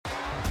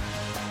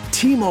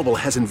T-Mobile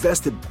has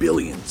invested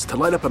billions to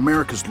light up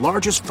America's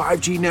largest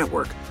 5G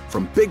network,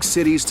 from big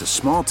cities to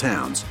small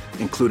towns,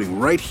 including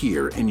right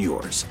here in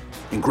yours.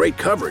 And great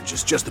coverage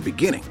is just the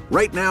beginning.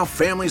 Right now,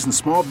 families and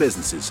small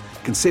businesses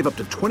can save up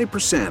to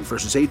 20%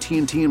 versus AT&T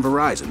and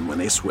Verizon when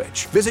they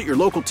switch. Visit your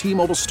local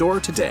T-Mobile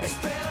store today.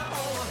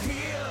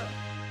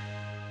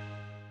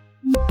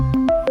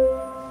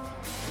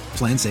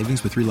 Plan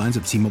savings with 3 lines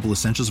of T-Mobile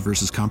Essentials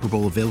versus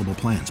comparable available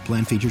plans.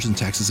 Plan features and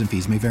taxes and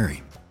fees may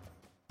vary.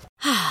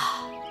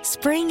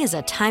 Spring is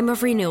a time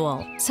of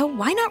renewal, so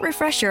why not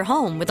refresh your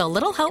home with a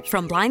little help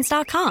from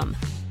Blinds.com?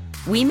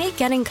 We make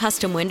getting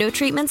custom window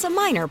treatments a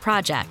minor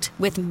project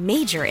with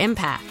major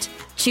impact.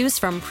 Choose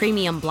from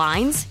premium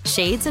blinds,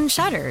 shades, and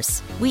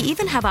shutters. We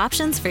even have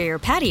options for your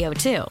patio,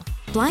 too.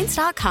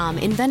 Blinds.com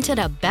invented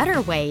a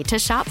better way to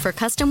shop for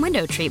custom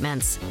window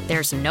treatments.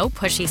 There's no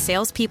pushy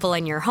salespeople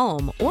in your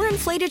home or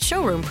inflated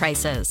showroom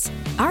prices.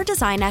 Our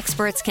design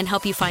experts can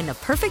help you find the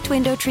perfect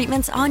window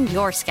treatments on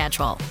your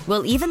schedule.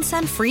 We'll even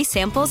send free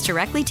samples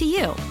directly to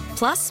you.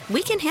 Plus,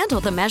 we can handle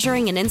the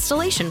measuring and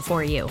installation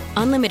for you.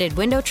 Unlimited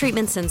window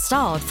treatments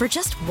installed for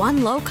just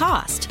one low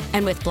cost.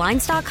 And with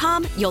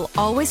Blinds.com, you'll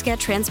always get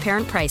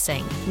transparent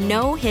pricing.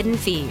 No hidden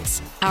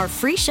fees. Our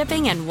free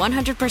shipping and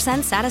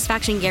 100%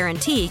 satisfaction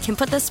guarantee can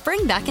put the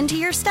spring back into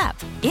your step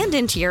and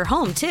into your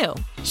home, too.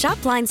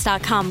 Shop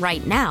Blinds.com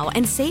right now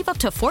and save up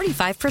to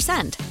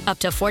 45%. Up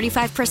to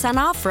 45%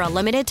 off for a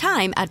limited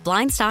time at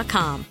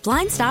Blinds.com.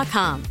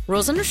 Blinds.com.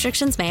 Rules and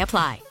restrictions may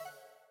apply.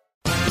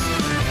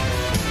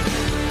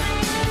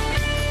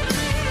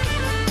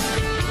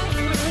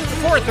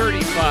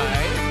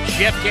 4:35,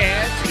 Jeff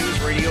Gads, News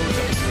Radio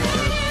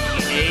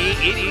WRVA.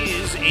 It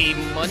is a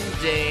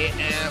Monday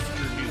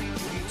afternoon.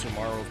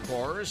 Tomorrow, of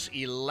course,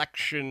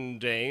 Election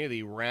Day,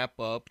 the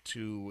wrap-up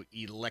to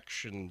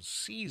election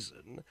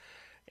season.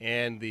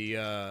 And the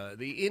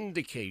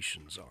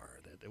indications are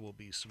that there will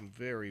be some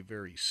very,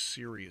 very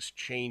serious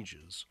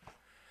changes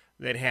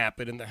that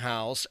happen in the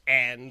House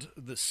and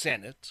the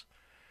Senate.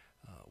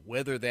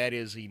 Whether that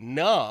is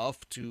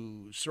enough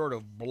to sort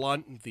of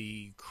blunt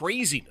the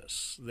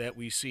craziness that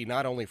we see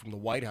not only from the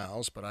White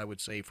House, but I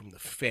would say from the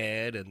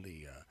Fed and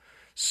the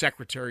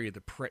Secretary of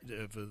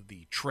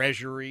the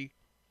Treasury.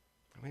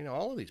 I mean,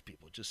 all of these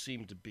people just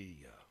seem to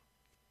be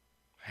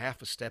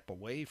half a step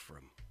away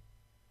from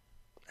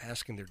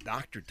asking their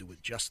doctor to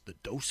adjust the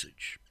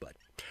dosage. But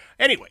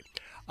anyway,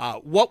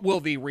 what will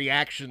the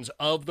reactions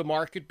of the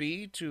market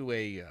be to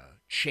a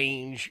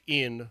change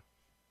in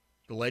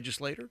the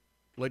legislature?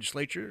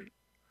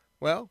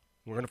 Well,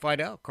 we're going to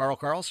find out. Carl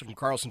Carlson from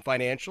Carlson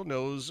Financial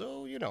knows,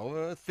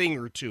 a thing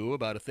or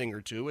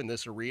two in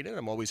this arena.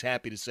 I'm always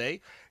happy to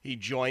say he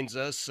joins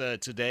us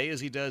today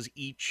as he does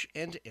each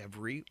and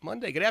every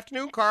Monday. Good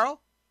afternoon,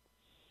 Carl.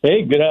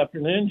 Hey, good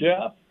afternoon,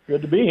 Jeff.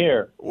 Good to be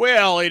here.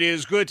 Well, it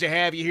is good to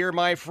have you here,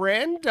 my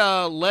friend.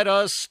 Let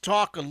us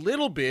talk a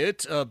little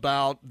bit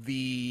about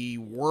the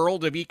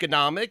world of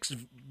economics,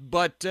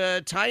 but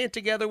tie it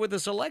together with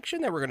this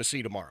election that we're going to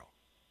see tomorrow.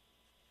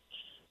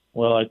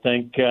 Well, I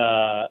think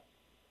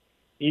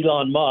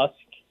Elon Musk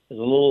is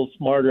a little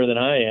smarter than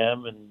I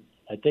am, and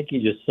I think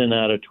he just sent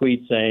out a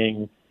tweet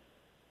saying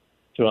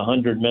to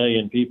 100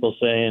 million people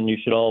saying you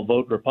should all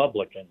vote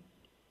Republican.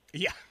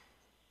 Yeah.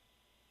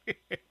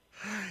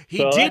 He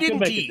so did that can indeed.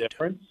 Make a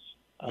difference.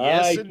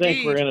 Yes, I indeed.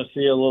 think we're going to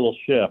see a little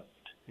shift.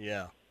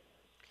 Yeah.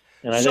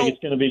 And I think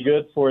it's going to be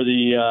good for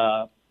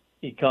the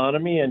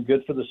economy and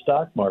good for the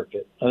stock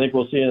market. I think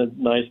we'll see a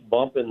nice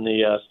bump in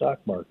the stock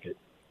market.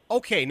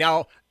 Okay,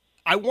 now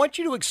I want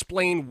you to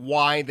explain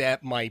why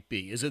that might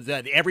be. Is it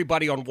that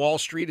everybody on Wall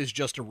Street is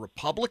just a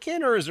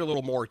Republican, or is there a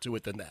little more to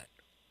it than that?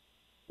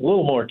 A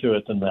little more to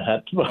it than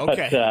that. But,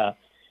 okay.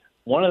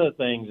 One of the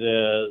things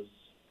is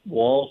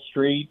Wall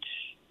Street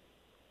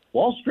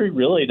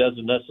really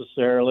doesn't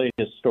necessarily,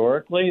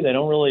 historically, they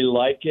don't really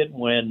like it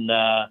when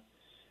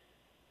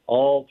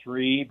all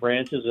three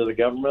branches of the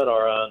government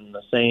are on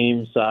the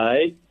same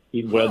side,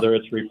 whether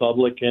it's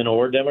Republican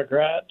or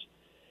Democrat.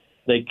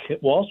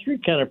 Wall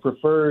Street kind of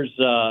prefers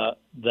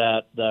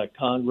that the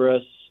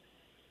Congress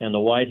and the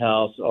White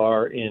House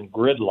are in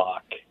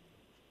gridlock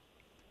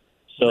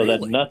so that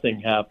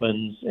nothing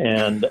happens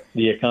and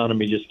the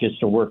economy just gets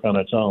to work on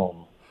its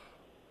own.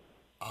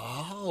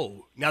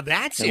 Oh, now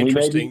that's and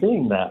interesting. We may be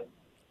seeing that.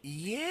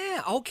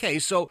 Yeah, okay.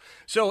 So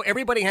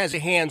everybody has a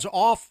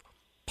hands-off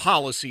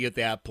policy at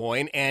that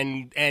point,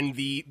 and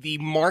the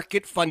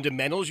market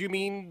fundamentals, you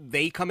mean,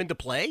 they come into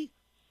play?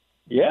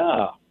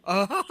 Yeah.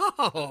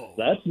 Oh.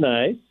 That's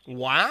nice.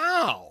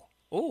 Wow.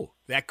 Oh,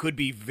 that could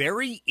be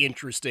very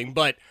interesting.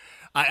 But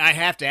I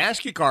have to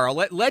ask you,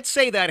 Carl, let's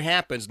say that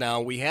happens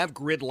now. We have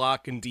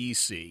gridlock in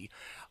D.C.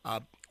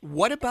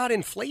 What about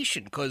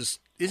inflation? Because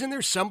isn't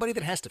there somebody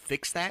that has to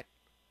fix that?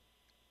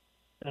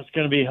 That's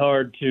going to be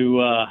hard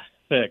to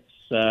fix.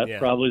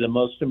 Probably the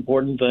most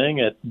important thing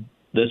at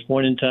this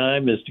point in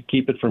time is to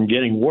keep it from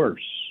getting worse.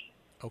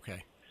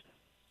 Okay.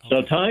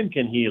 So time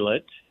can heal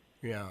it.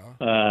 Yeah.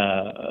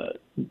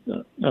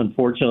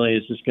 Unfortunately,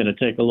 it's just going to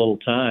take a little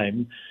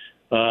time.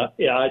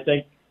 I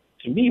think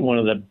to me, one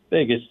of the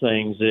biggest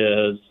things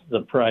is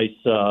the price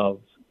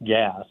of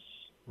gas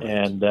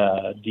and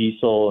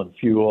diesel and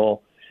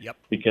fuel,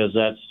 because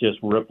that's just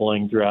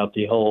rippling throughout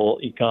the whole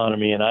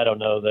economy. And I don't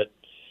know that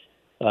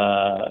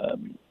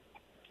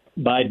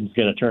Biden's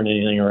going to turn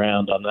anything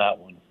around on that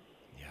one.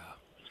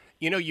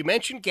 You know, you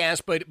mentioned gas,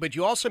 but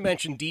you also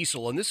mentioned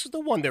diesel, and this is the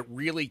one that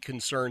really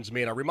concerns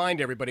me. And I remind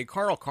everybody,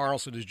 Carl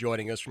Carlson is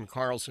joining us from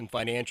Carlson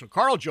Financial.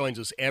 Carl joins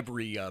us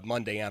every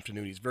Monday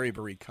afternoon. He's very,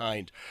 very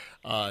kind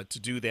to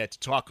do that, to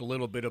talk a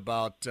little bit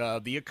about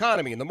the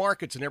economy and the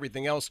markets and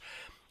everything else.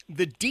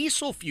 The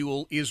diesel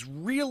fuel is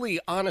really,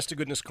 honest to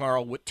goodness,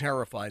 Carl, what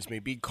terrifies me,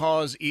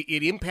 because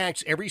it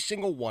impacts every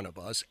single one of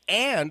us.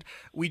 And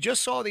we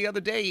just saw the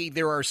other day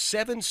there are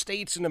 7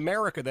 states in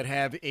America that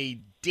have a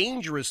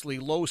dangerously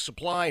low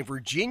supply.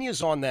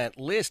 Virginia's on that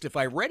list. If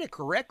I read it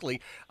correctly,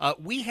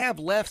 we have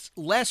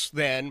less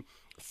than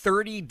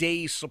 30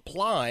 days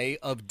supply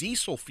of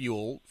diesel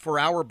fuel for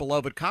our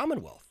beloved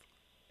Commonwealth.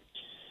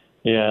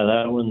 Yeah,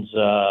 that one's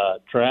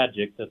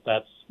tragic that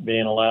that's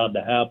being allowed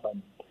to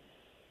happen.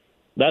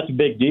 That's a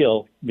big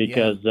deal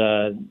because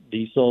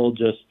diesel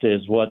just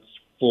is what's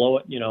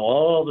flowing. You know,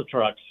 all the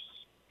trucks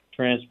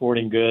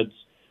transporting goods,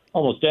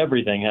 almost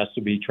everything has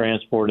to be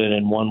transported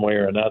in one way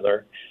or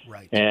another.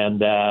 Right.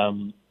 And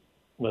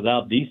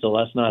without diesel,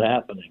 that's not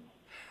happening.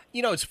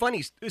 You know, it's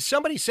funny.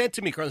 Somebody said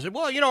to me, Carl, said,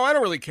 well, you know, I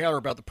don't really care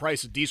about the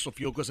price of diesel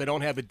fuel because I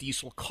don't have a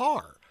diesel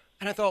car.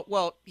 And I thought,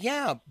 well,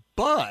 yeah,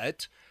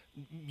 but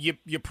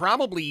you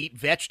probably eat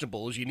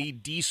vegetables. You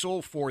need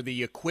diesel for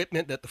the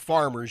equipment that the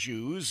farmers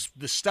use.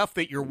 The stuff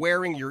that you're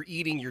wearing, you're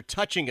eating, you're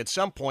touching at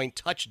some point,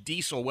 touch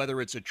diesel,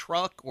 whether it's a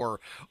truck or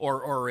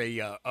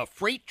a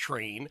freight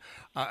train.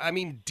 I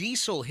mean,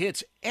 diesel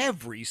hits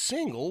every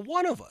single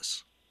one of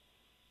us.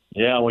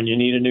 Yeah, when you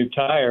need a new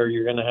tire,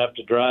 you're going to have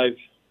to drive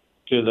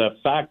to the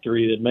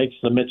factory that makes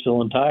the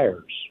Michelin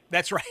tires.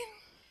 That's right.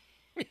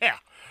 Yeah.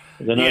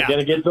 They're not going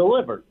to get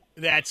delivered.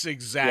 That's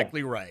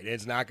exactly right.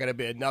 It's not going to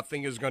be,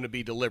 nothing is going to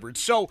be delivered.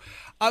 So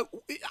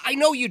I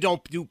know you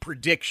don't do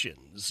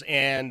predictions,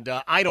 and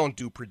I don't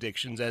do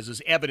predictions, as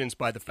is evidenced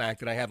by the fact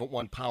that I haven't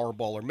won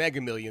Powerball or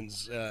Mega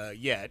Millions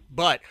yet.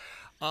 But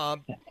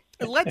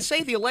let's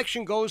say the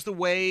election goes the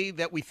way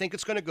that we think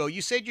it's going to go.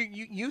 You said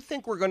you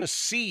think we're going to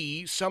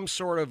see some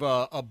sort of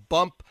a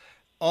bump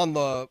on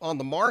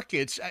the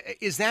markets.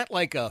 Is that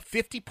like a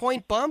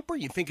 50-point bump, or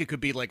you think it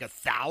could be like a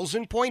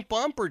 1,000-point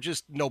bump, or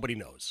just nobody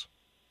knows?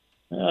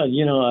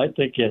 You know, I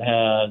think it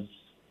has.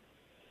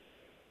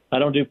 I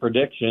don't do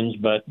predictions,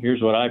 but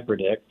here's what I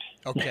predict.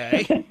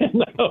 Okay.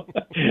 No,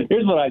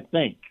 here's what I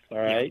think. All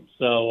right.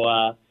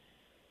 So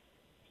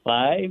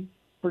 5%,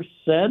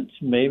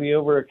 maybe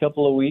over a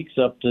couple of weeks,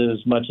 up to as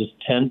much as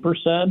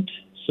 10%.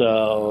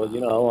 So, you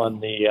know,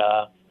 on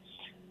the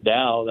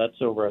Dow,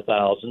 that's over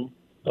 1,000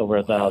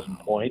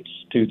 points,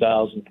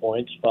 2,000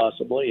 points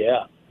possibly.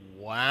 Yeah.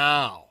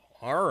 Wow.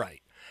 All right.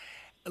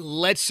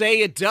 Let's say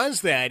it does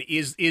that.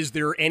 Is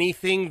there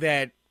anything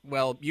that,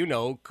 well, you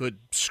know, could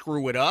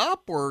screw it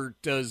up, or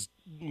does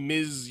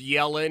Ms.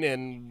 Yellen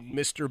and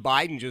Mr.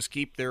 Biden just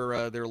keep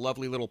their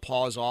lovely little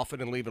paws off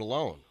it and leave it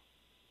alone?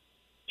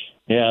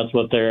 Yeah, that's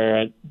what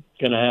they're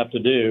going to have to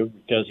do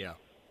because,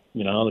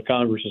 you know, the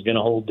Congress is going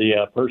to hold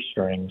the purse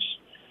strings.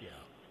 Yeah.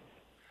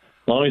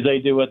 As long as they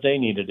do what they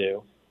need to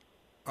do.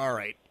 All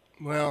right.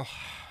 Well,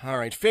 all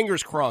right.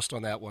 Fingers crossed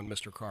on that one,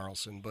 Mr.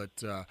 Carlson.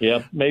 But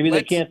maybe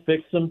they can't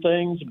fix some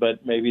things,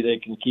 but maybe they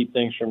can keep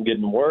things from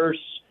getting worse.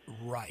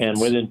 Right. And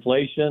with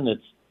inflation,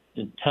 it's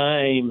in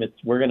time.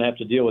 We're going to have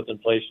to deal with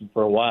inflation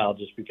for a while,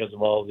 just because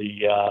of all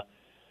the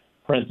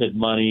printed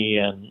money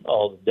and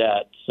all the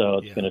debt. So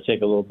it's going to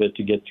take a little bit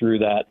to get through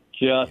that.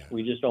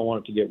 We just don't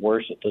want it to get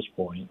worse at this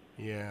point.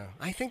 Yeah.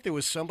 I think there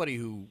was somebody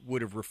who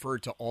would have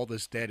referred to all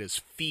this debt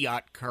as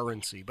fiat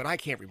currency, but I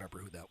can't remember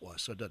who that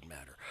was, so it doesn't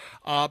matter.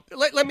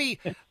 Let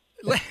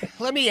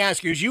me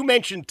ask you, as you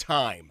mentioned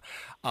time.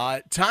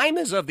 Time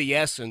is of the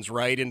essence,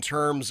 right, in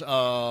terms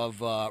of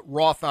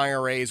Roth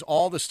IRAs,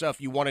 all the stuff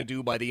you want to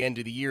do by the end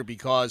of the year,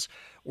 because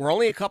we're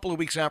only a couple of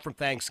weeks out from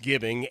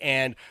Thanksgiving,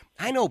 and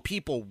I know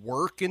people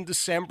work in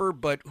December,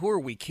 but who are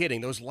we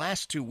kidding? Those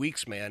last 2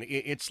 weeks, man,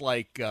 it's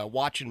like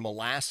watching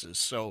molasses.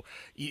 So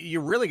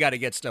you really got to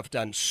get stuff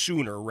done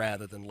sooner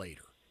rather than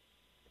later.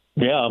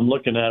 Yeah, I'm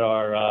looking at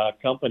our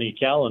company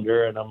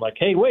calendar, and I'm like,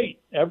 hey, wait,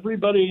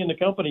 everybody in the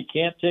company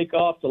can't take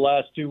off the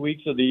last 2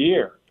 weeks of the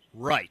year.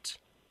 Right.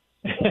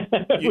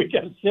 We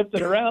got to shift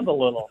it around a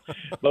little.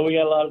 But we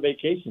got a lot of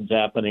vacations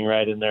happening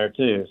right in there,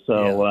 too.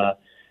 So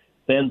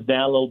thins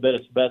down a little bit.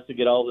 It's best to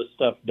get all this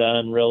stuff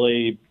done,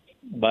 really,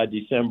 by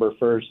December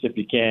 1st if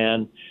you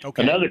can.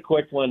 Okay. Another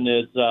quick one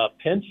is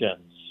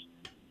pensions.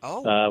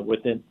 Oh.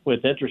 With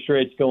interest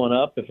rates going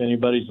up, if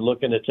anybody's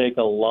looking to take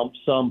a lump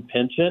sum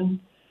pension,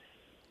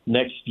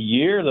 next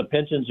year the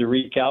pensions are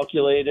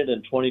recalculated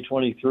in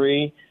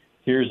 2023.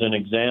 Here's an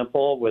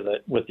example with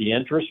the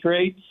interest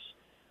rates.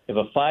 If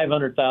a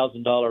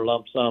 $500,000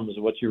 lump sum is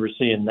what you were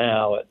seeing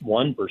now at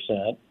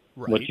 1%,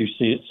 what you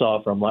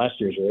saw from last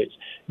year's rates,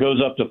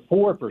 goes up to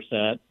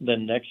 4%,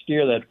 then next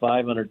year that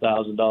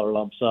 $500,000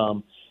 lump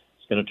sum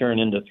is going to turn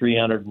into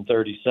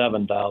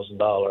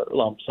 $337,000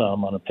 lump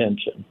sum on a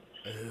pension.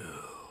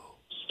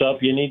 Stuff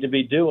you need to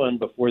be doing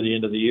before the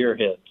end of the year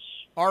hits.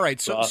 All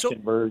right, so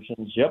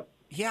conversions, yep.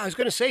 Yeah, I was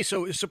going to say,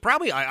 so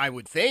probably I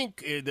would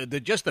think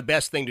just the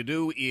best thing to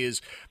do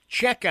is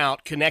check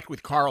out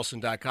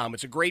connectwithcarlson.com.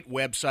 It's a great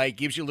website,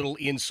 gives you a little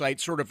insight,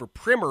 sort of a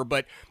primer,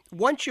 but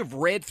once you've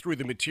read through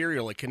the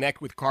material at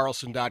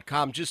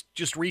connectwithcarlson.com,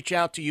 just reach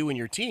out to you and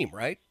your team,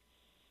 right?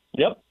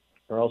 Yep,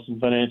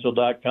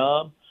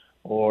 carlsonfinancial.com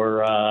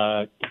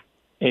or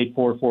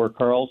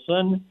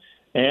 844-CARLSON,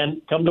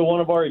 and come to one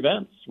of our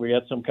events. We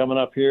got some coming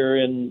up here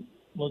in,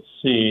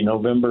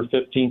 November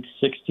 15th,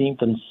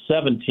 16th, and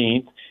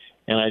 17th.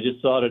 And I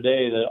just saw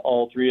today that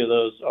all three of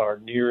those are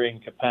nearing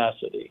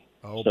capacity.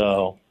 Oh,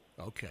 so,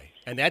 okay.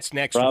 And that's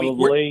next week?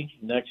 Probably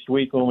next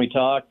week when we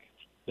talk,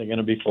 they're going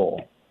to be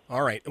full.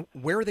 All right.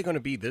 Where are they going to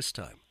be this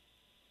time?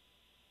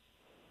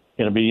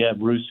 Going to be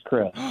at Ruth's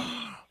Chris.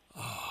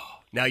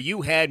 Now,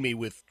 you had me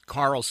with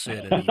Carlson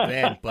at an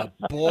event, but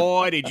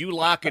boy, did you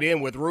lock it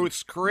in with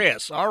Ruth's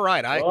Chris. All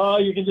right.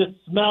 You can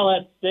just smell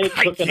that steak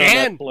cooking on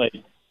that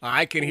plate.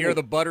 I can hear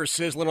the butter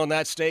sizzling on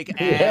that steak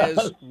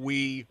as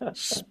we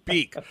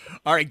speak.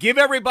 All right, give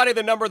everybody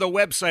the number of the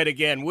website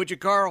again, would you,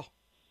 Carl?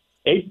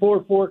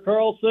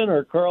 844-CARLSON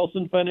or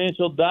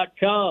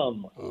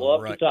carlsonfinancial.com.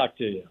 Love to talk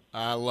to you.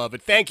 I love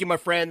it. Thank you, my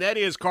friend. That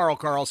is Carl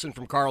Carlson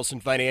from Carlson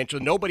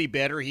Financial. Nobody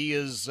better. He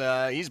is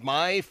he's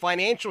my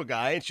financial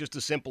guy. It's just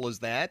as simple as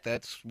that.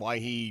 That's why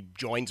he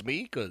joins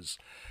me, because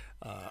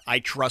I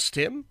trust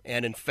him,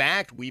 and in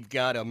fact, we've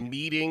got a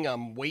meeting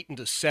I'm waiting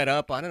to set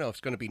up. I don't know if it's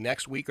going to be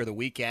next week or the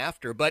week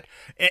after, but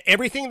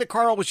everything that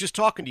Carl was just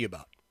talking to you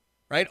about,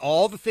 right?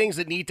 All the things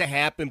that need to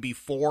happen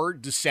before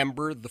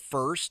December the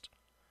 1st,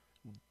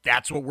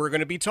 that's what we're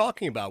going to be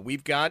talking about.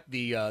 We've got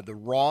the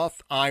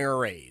Roth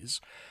IRAs,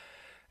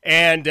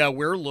 and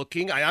we're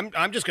looking,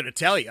 I'm just going to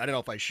tell you, I don't know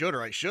if I should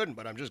or I shouldn't,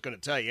 but I'm just going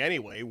to tell you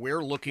anyway,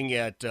 we're looking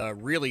at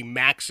really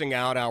maxing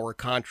out our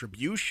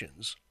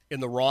contributions in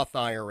the Roth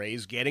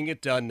IRAs, getting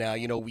it done now.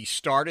 You know, we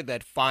started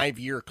that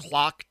 5-year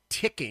clock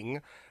ticking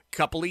a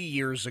couple of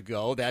years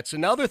ago. That's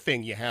another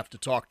thing you have to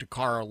talk to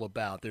Carl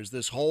about. There's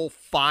this whole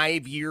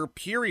 5-year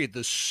period.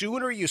 The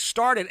sooner you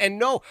start it, and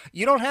no,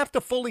 you don't have to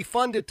fully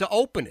fund it to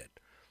open it.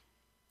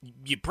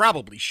 You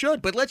probably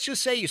should, but let's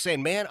just say you're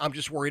saying, man, I'm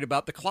just worried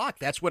about the clock.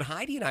 That's what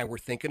Heidi and I were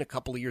thinking a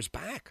couple of years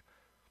back.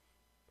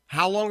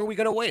 How long are we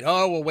going to wait?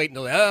 Oh, we'll wait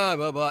until,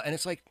 blah, blah. And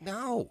it's like,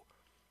 no.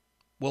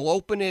 We'll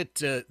open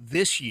it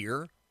this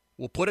year.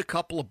 We'll put a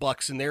couple of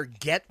bucks in there,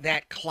 get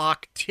that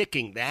clock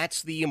ticking.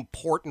 That's the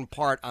important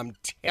part. I'm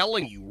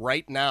telling you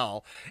right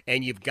now,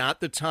 and you've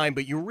got the time,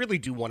 but you really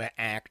do want to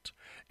act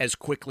as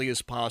quickly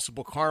as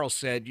possible. Carl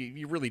said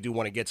you really do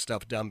want to get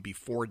stuff done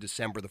before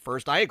December the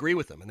 1st. I agree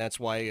with him, and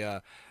that's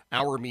why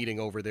our meeting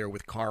over there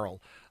with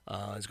Carl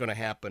is going to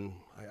happen.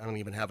 I don't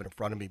even have it in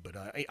front of me, but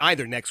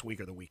either next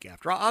week or the week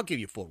after. I'll give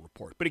you a full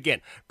report. But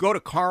again, go to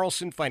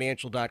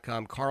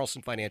carlsonfinancial.com,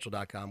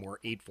 carlsonfinancial.com, or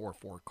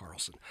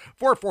 844-CARLSON.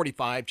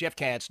 445, Jeff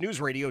Katz,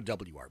 News Radio,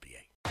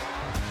 WRBA.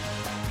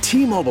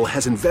 T-Mobile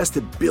has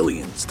invested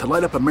billions to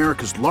light up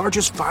America's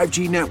largest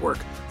 5G network,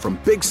 from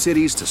big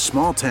cities to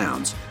small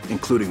towns,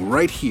 including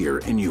right here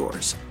in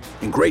yours.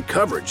 And great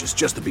coverage is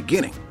just the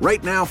beginning.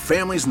 Right now,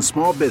 families and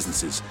small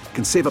businesses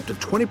can save up to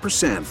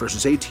 20%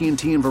 versus AT&T and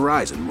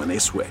Verizon when they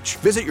switch.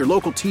 Visit your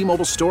local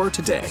T-Mobile store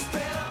today.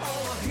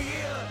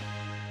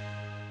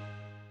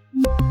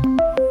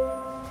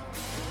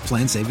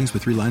 Plan savings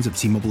with 3 lines of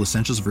T-Mobile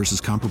Essentials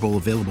versus comparable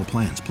available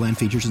plans. Plan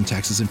features and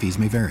taxes and fees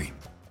may vary.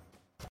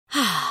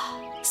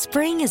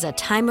 Spring is a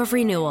time of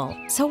renewal,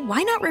 so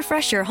why not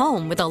refresh your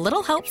home with a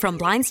little help from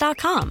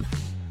Blinds.com?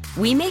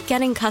 We make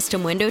getting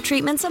custom window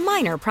treatments a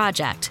minor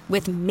project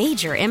with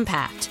major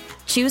impact.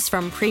 Choose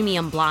from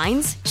premium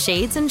blinds,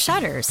 shades, and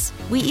shutters.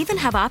 We even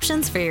have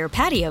options for your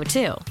patio,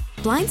 too.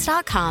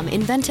 Blinds.com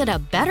invented a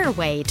better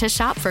way to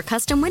shop for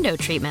custom window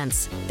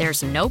treatments.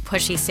 There's no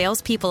pushy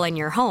salespeople in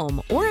your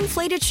home or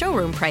inflated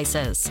showroom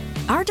prices.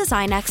 Our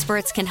design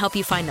experts can help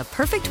you find the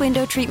perfect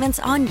window treatments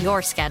on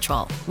your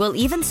schedule. We'll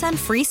even send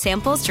free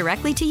samples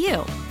directly to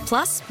you.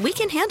 Plus, we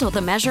can handle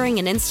the measuring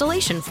and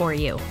installation for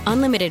you.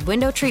 Unlimited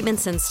window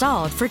treatments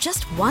installed for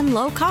just one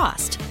low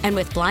cost. And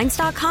with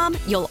Blinds.com,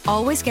 you'll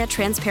always get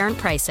transparent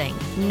pricing.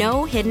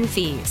 No hidden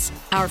fees.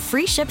 Our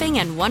free shipping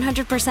and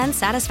 100%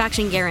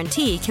 satisfaction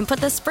guarantee can put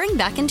the spring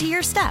back into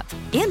your step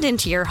and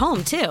into your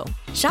home, too.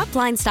 Shop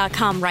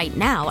Blinds.com right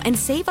now and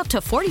save up to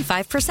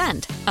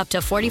 45%. Up to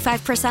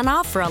 45%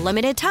 off for a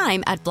limited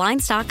time at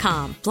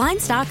Blinds.com.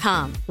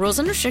 Blinds.com. Rules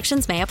and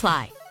restrictions may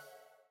apply.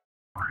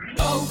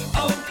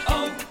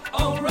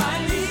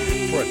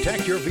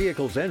 Protect your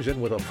vehicle's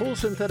engine with a full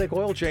synthetic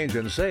oil change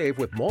and save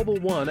with Mobil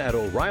 1 at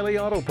O'Reilly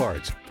Auto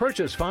Parts.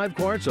 Purchase 5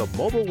 quarts of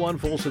Mobil 1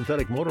 full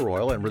synthetic motor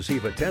oil and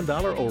receive a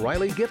 $10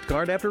 O'Reilly gift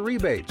card after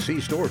rebate.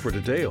 See store for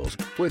details.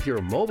 With your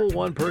Mobil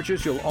 1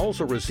 purchase, you'll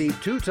also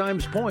receive 2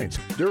 times points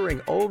during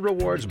O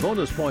Rewards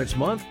Bonus Points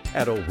Month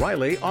at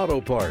O'Reilly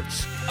Auto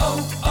Parts.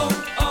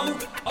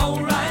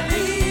 O'Reilly.